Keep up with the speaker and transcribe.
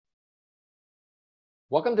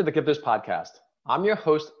Welcome to the Give This Podcast. I'm your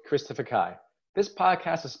host, Christopher Kai. This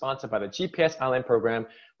podcast is sponsored by the GPS Online program,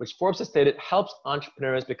 which Forbes has stated helps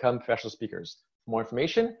entrepreneurs become professional speakers. For more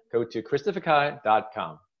information, go to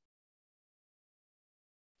christopherkai.com.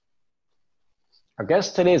 Our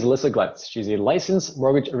guest today is Alisa Glutz. She's a licensed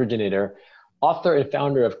mortgage originator, author and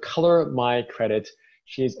founder of Color My Credit.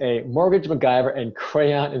 She's a mortgage MacGyver and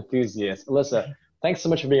crayon enthusiast. Alisa, thanks so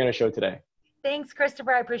much for being on the show today. Thanks,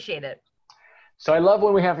 Christopher. I appreciate it. So I love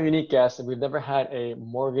when we have a unique guest, and we've never had a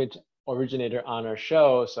mortgage originator on our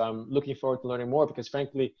show. So I'm looking forward to learning more because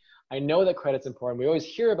frankly, I know that credit's important. We always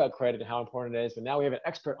hear about credit and how important it is, but now we have an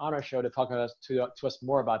expert on our show to talk to us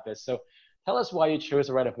more about this. So tell us why you chose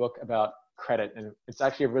to write a book about credit. And it's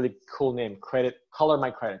actually a really cool name, Color My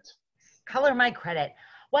Credit. Color My Credit.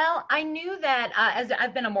 Well, I knew that as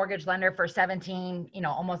I've been a mortgage lender for 17,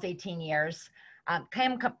 almost 18 years.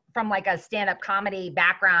 Came from like a stand-up comedy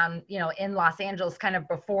background, in Los Angeles, kind of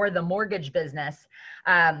before the mortgage business.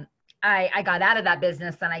 I got out of that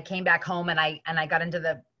business and I came back home and I got into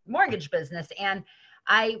the mortgage business. And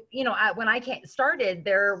when I started,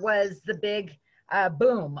 there was the big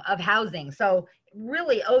boom of housing. So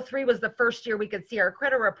really 2003 was the first year we could see our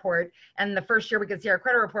credit report. And the first year we could see our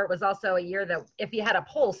credit report was also a year that if you had a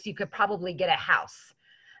pulse, you could probably get a house.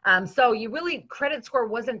 So credit score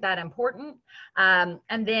wasn't that important.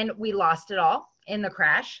 And then we lost it all in the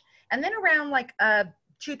crash. And then around like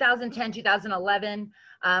 2010, 2011,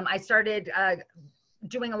 I started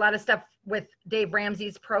doing a lot of stuff with Dave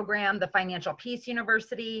Ramsey's program, the Financial Peace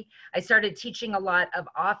University. I started teaching a lot of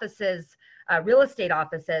offices, real estate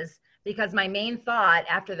offices, because my main thought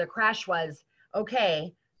after the crash was,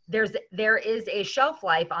 okay, there is a shelf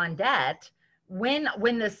life on debt. When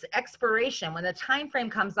this expiration, when the time frame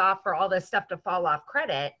comes off for all this stuff to fall off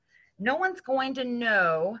credit, no one's going to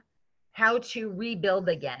know how to rebuild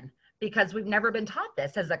again because we've never been taught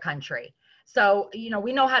this as a country. So,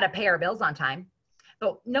 we know how to pay our bills on time,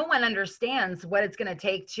 but no one understands what it's going to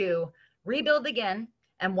take to rebuild again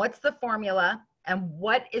and what's the formula and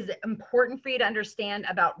what is important for you to understand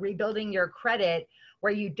about rebuilding your credit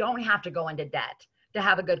where you don't have to go into debt to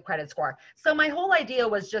have a good credit score. So my whole idea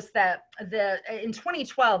was just that in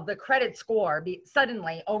 2012, the credit score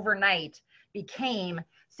suddenly overnight became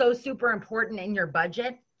so super important in your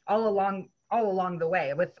budget all along the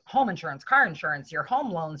way with home insurance, car insurance, your home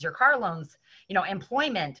loans, your car loans,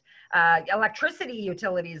 employment, electricity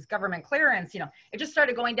utilities, government clearance, it just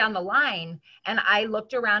started going down the line. And I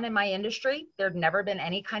looked around in my industry. There'd never been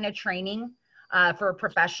any kind of training for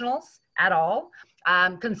professionals at all.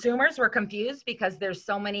 Consumers were confused because there's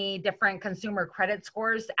so many different consumer credit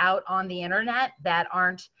scores out on the internet that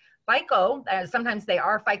aren't FICO. Sometimes they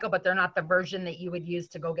are FICO, but they're not the version that you would use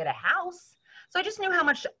to go get a house. So I just knew how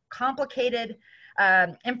much complicated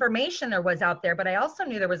information there was out there, but I also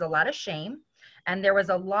knew there was a lot of shame and there was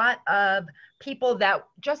a lot of people that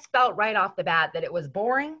just felt right off the bat that it was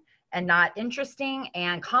boring and not interesting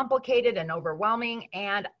and complicated and overwhelming.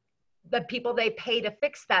 And the people they pay to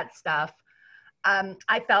fix that stuff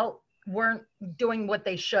I felt weren't doing what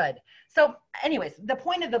they should. So anyways, the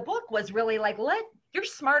point of the book was really like, you're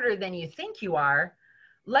smarter than you think you are.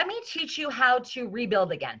 Let me teach you how to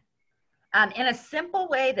rebuild again in a simple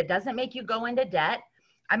way that doesn't make you go into debt.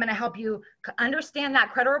 I'm going to help you understand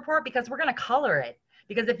that credit report because we're going to color it.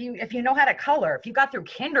 Because if you know how to color, if you got through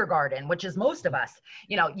kindergarten, which is most of us,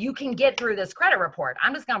 you can get through this credit report.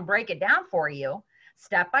 I'm just going to break it down for you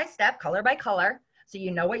step by step, color by color. So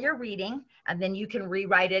you know what you're reading, and then you can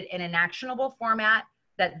rewrite it in an actionable format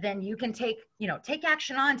that then you can take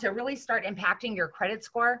action on to really start impacting your credit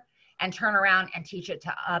score and turn around and teach it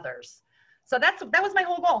to others. So that was my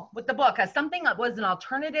whole goal with the book, as something that was an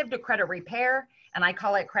alternative to credit repair, and I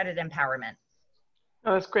call it credit empowerment.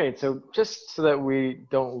 Oh, that's great. So just so that we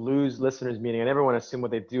don't lose listeners' meaning, and everyone assume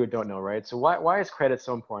what they do or don't know, right? So why is credit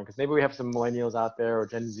so important? Because maybe we have some millennials out there or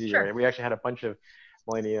Gen Z, Sure. Right? We actually had a bunch of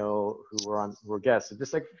millennial who were guests.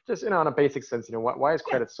 So just on a basic sense, why is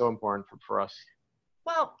credit so important for us?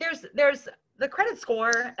 Well, there's the credit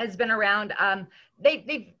score has been around.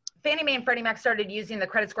 Fannie Mae and Freddie Mac started using the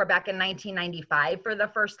credit score back in 1995 for the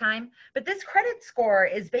first time. But this credit score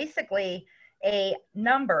is basically a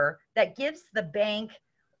number that gives the bank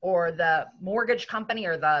or the mortgage company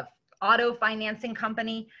or the auto financing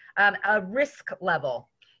company a risk level.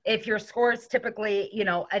 If your score is typically,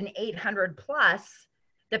 an 800 plus,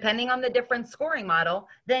 depending on the different scoring model,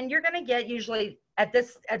 then you're going to get usually at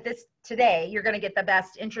this today, you're going to get the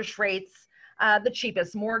best interest rates, the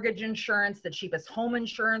cheapest mortgage insurance, the cheapest home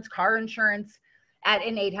insurance, car insurance at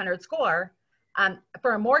an 800 score.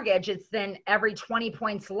 For a mortgage, it's then every 20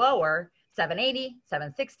 points lower. 780,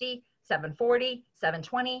 760, 740,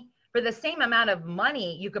 720. For the same amount of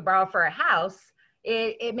money you could borrow for a house,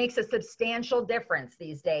 it makes a substantial difference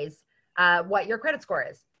these days what your credit score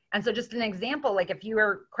is. And so just an example, like if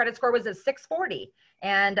your credit score was at 640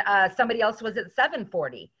 and somebody else was at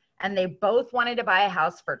 740 and they both wanted to buy a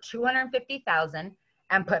house for 250,000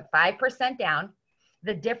 and put 5% down,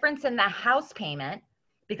 the difference in the house payment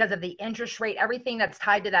because of the interest rate, everything that's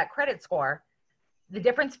tied to that credit score, the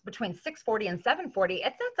difference between 640 and 740,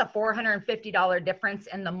 that's a $450 difference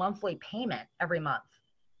in the monthly payment every month.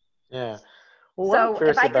 Yeah. Well, so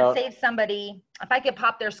if I could save somebody, if I could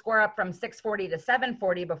pop their score up from 640 to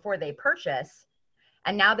 740 before they purchase,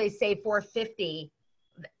 and now they save 450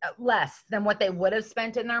 less than what they would have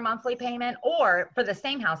spent in their monthly payment, or for the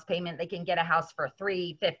same house payment, they can get a house for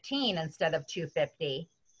 315 instead of 250.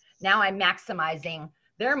 Now I'm maximizing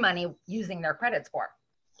their money using their credit score.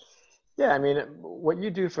 Yeah, I mean, what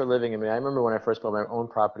you do for a living, I mean, I remember when I first bought my own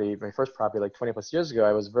property, my first property like 20 plus years ago,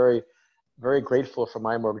 I was very, very grateful for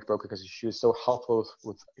my mortgage broker because she was so helpful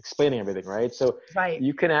with explaining everything, right? So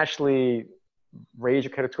you can actually raise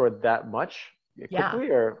your credit score that much quickly,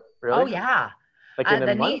 or really? Oh, yeah. Like in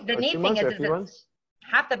a month The or neat 2 thing months or a is few months?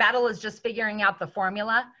 half the battle is just figuring out the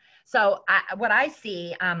formula. So what I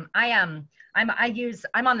see, I'm on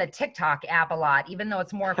the TikTok app a lot, even though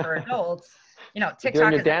it's more for adults. You know, TikTok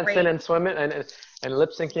doing your is dancing and swimming and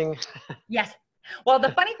lip syncing. Yes. Well,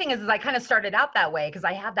 the funny thing is I kind of started out that way because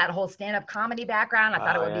I have that whole stand-up comedy background. I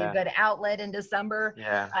thought it would be a good outlet in December.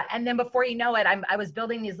 Yeah. And then before you know it, I was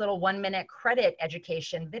building these little 1-minute credit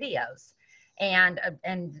education videos. And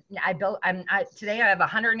today I have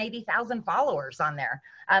 180,000 followers on there.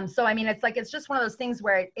 So, I mean, it's just one of those things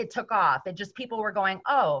where it took off. People were going,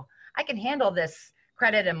 oh, I can handle this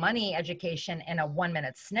credit and money education in a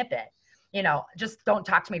 1-minute snippet. You know, just don't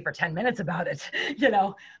talk to me for 10 minutes about it, you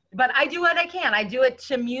know, but I do what I can. I do it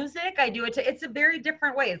to music. It's a very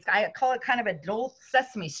different way. I call it kind of adult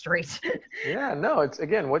Sesame Street. Yeah, no, it's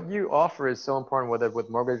again, what you offer is so important, whether with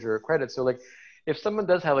mortgage or credit. So like if someone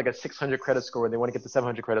does have like a 600 credit score and they want to get the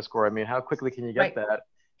 700 credit score, I mean, how quickly can you get that?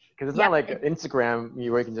 Because it's not like Instagram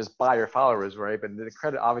where you can just buy your followers, right? But the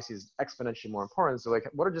credit obviously is exponentially more important. So like,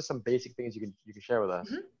 what are just some basic things you can share with us?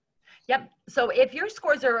 Mm-hmm. Yep. So if your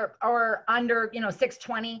scores are under,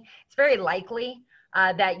 620, it's very likely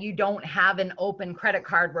that you don't have an open credit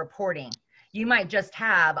card reporting. You might just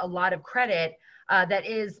have a lot of credit that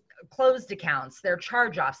is closed accounts, their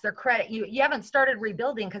charge-offs, their credit. You haven't started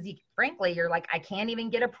rebuilding because frankly, you're like, I can't even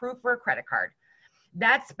get approved for a credit card.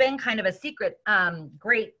 That's been kind of a secret,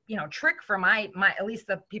 great, trick for my, at least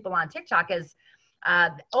the people on TikTok is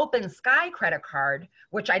Open Sky credit card,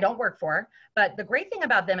 which I don't work for, but the great thing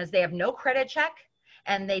about them is they have no credit check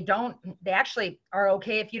and they actually are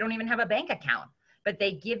okay if you don't even have a bank account, but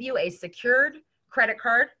they give you a secured credit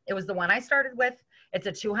card. It was the one I started with. It's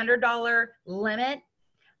a $200 limit.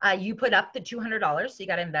 You put up the $200, so you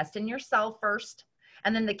got to invest in yourself first.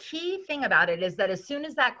 And then the key thing about it is that as soon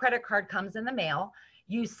as that credit card comes in the mail,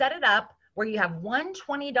 you set it up where you have one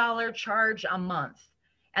 $20 charge a month.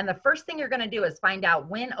 And the first thing you're going to do is find out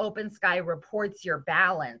when Open Sky reports your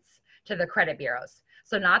balance to the credit bureaus.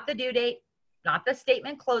 So not the due date, not the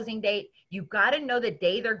statement closing date. You've got to know the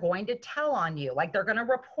day they're going to tell on you. Like they're going to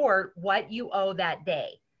report what you owe that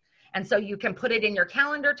day. And so you can put it in your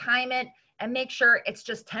calendar, time it, and make sure it's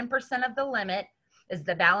just 10% of the limit is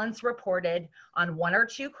the balance reported on 1 or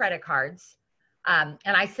 2 credit cards. And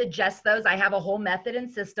I suggest those. I have a whole method and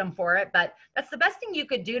system for it, but that's the best thing you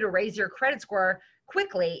could do to raise your credit score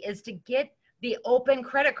quickly is to get the open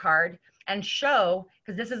credit card and show,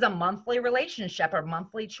 because this is a monthly relationship or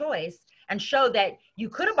monthly choice, and show that you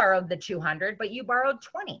could have borrowed the 200, but you borrowed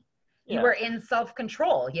 20. Yeah. You were in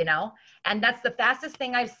self-control, and that's the fastest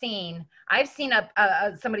thing I've seen. I've seen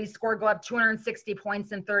somebody's score go up 260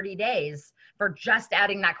 points in 30 days for just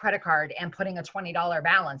adding that credit card and putting a $20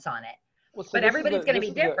 balance on it. Well, but everybody's going to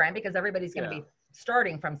be different because everybody's going to be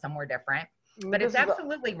starting from somewhere different. But it's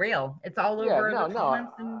absolutely real. It's all over the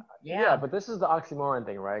comments. Yeah, but this is the oxymoron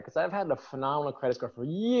thing, right? Because I've had a phenomenal credit score for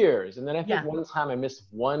years. And then I think one time I missed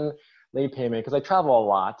one late payment because I travel a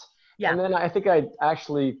lot. Yeah. And then I think I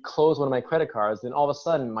actually closed one of my credit cards. Then all of a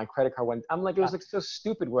sudden my credit card went, I'm like, it was like so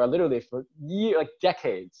stupid where I literally for years, like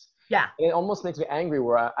decades. Yeah. And it almost makes me angry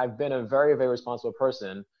where I've been a very, very responsible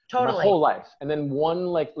person my whole life. And then one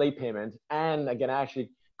like late payment. And again, I actually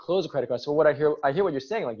close a credit card. So what I hear what you're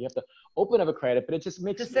saying, like you have to open up a credit, but it just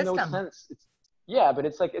makes no sense. But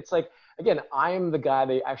it's like, again, I'm the guy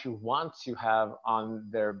they actually want to have on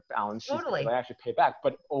their balance sheet. Totally. I actually pay back,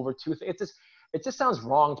 but over it just sounds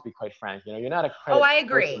wrong to be quite frank. You're not a credit I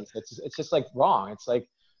agree. person. It's just like wrong. It's like,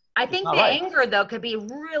 I It's think not the right. anger though could be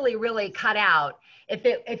really, really cut out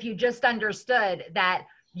if you just understood that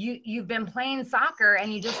you've been playing soccer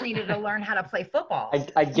and you just needed to learn how to play football.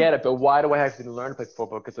 I get it, but why do I have to learn to play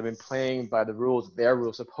football? Because I've been playing by the rules, their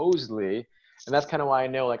rules, supposedly. And that's kind of why I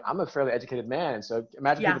know, like, I'm a fairly educated man. So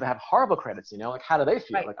imagine people Yeah, that have horrible credits, like, how do they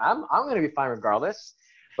feel? right. Like, I'm going to be fine regardless.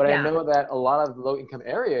 But I Yeah. know that a lot of low income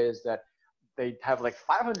areas that they have like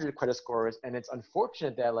 500 credit scores. And it's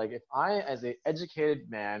unfortunate that, like, if I, as an educated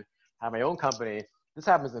man, have my own company, this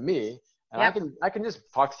happens to me. And Yep. I can just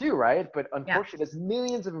talk to you, right? But Yeah. unfortunately, there's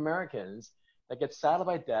millions of Americans that get saddled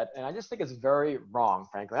by debt, and I just think it's very wrong,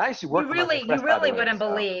 frankly. I actually work for American You Express, by the really way, wouldn't so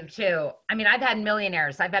believe too. I mean, I've had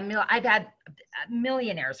millionaires. I've had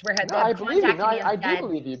millionaires where no, they I have believe you. No, contacted me and I do said,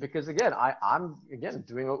 believe you because again, I'm again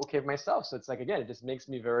doing okay for myself. So it's like again, it just makes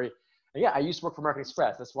me very. Yeah, I used to work for American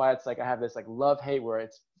Express. That's why it's like I have this like love hate where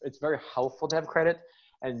it's very helpful to have credit,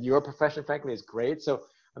 and your profession, frankly, is great. So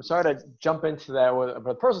I'm sorry to jump into that with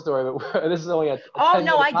a personal story, but this is only a "Oh 10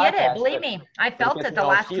 no, minute I get it. podcast, Believe me, I but it felt gets it me the all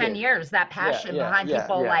last 10 heated. years. That Yeah, passion yeah, behind yeah,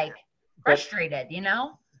 people yeah. like But frustrated, you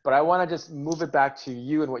know? but I want to just move it back to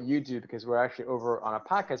you and what you do because we're actually over on a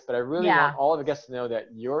podcast. But I really want Yeah, all of the guests to know that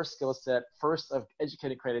your skill set, first of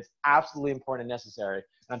educated credit, is absolutely important and necessary.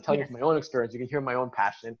 And I'm telling you yes, from my own experience, you can hear my own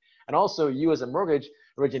passion. And also, you as a mortgage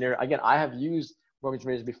originator, again, I have used mortgage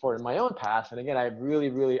originators before in my own past. And again, I really,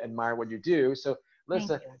 really admire what you do. So, thank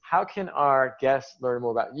Lisa, you. how can our guests learn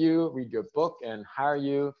more about you, read your book, and hire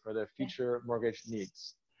you for their Okay. future mortgage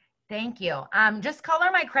needs? Thank you. Just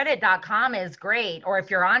colormycredit.com is great. Or if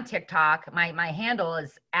you're on TikTok, my handle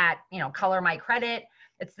is at, color my credit.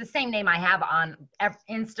 It's the same name I have on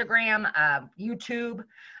Instagram, YouTube.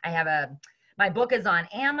 I have my book is on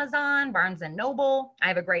Amazon, Barnes and Noble. I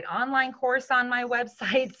have a great online course on my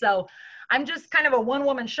website. So I'm just kind of a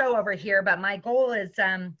one-woman show over here, but my goal is,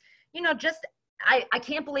 just I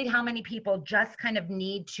can't believe how many people just kind of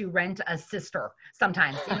need to rent a sister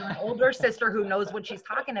sometimes, an older sister who knows what she's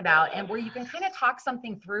talking about and where you can kind of talk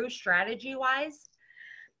something through strategy wise.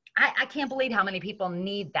 I can't believe how many people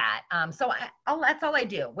need that. That's all I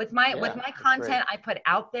do with Yeah, my that's great. content I put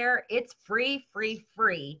out there. It's free, free,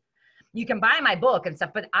 free. You can buy my book and stuff,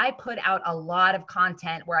 but I put out a lot of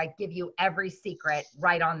content where I give you every secret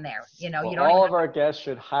right on there. Well, You don't all even of our guests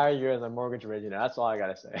should hire you as a mortgage originator. That's all I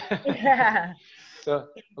gotta say. have So,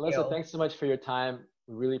 Thank Alyssa, you. thanks so much for your time.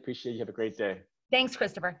 We really appreciate you. Have a great day. Thanks,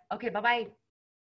 Christopher. Okay, bye-bye.